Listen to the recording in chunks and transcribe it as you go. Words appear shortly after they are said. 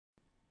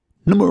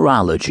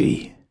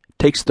Numerology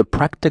takes the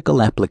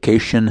practical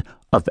application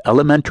of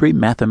elementary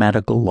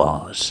mathematical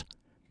laws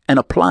and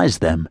applies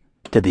them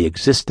to the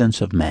existence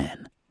of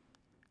man.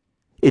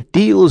 It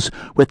deals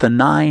with the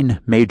 9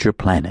 major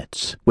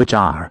planets, which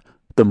are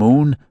the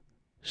Moon,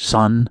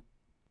 Sun,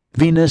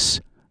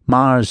 Venus,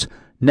 Mars,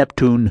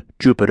 Neptune,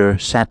 Jupiter,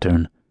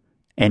 Saturn,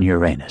 and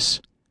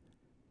Uranus.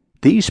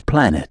 These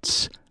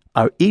planets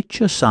are each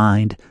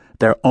assigned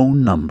their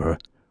own number,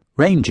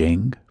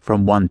 ranging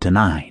from 1 to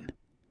 9.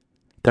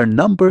 Their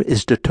number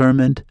is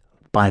determined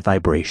by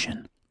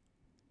vibration.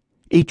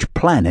 Each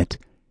planet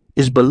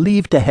is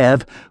believed to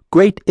have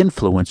great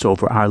influence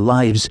over our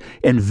lives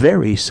in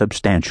very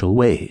substantial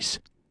ways.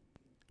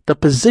 The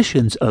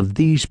positions of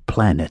these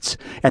planets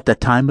at the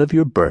time of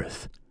your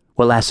birth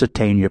will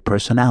ascertain your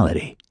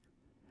personality.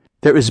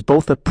 There is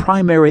both a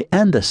primary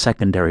and a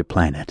secondary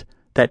planet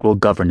that will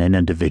govern an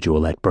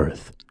individual at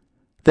birth.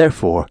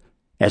 Therefore,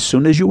 as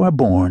soon as you are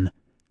born,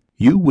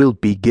 you will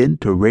begin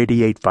to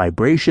radiate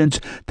vibrations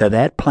to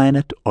that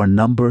planet or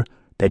number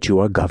that you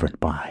are governed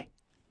by.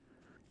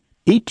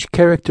 Each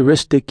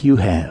characteristic you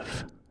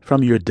have,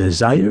 from your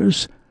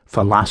desires,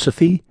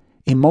 philosophy,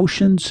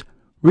 emotions,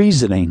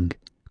 reasoning,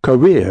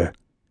 career,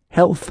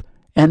 health,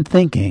 and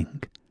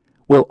thinking,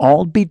 will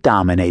all be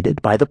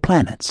dominated by the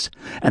planets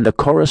and the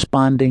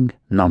corresponding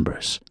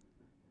numbers.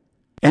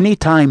 Any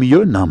time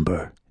your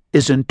number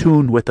is in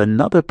tune with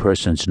another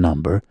person's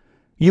number,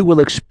 you will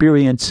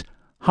experience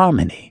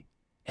harmony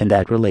in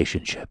that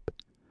relationship.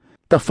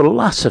 The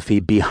philosophy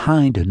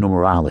behind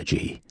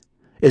numerology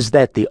is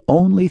that the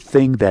only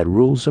thing that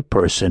rules a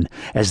person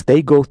as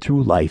they go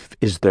through life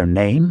is their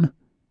name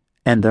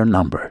and their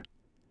number.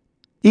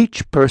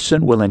 Each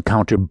person will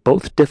encounter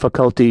both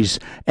difficulties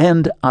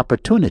and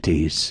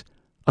opportunities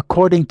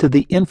according to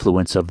the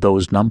influence of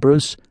those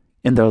numbers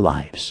in their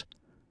lives.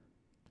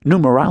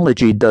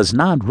 Numerology does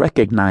not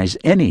recognize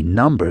any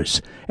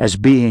numbers as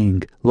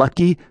being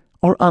lucky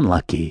or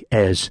unlucky,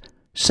 as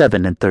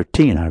 7 and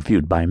 13 are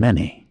viewed by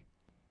many.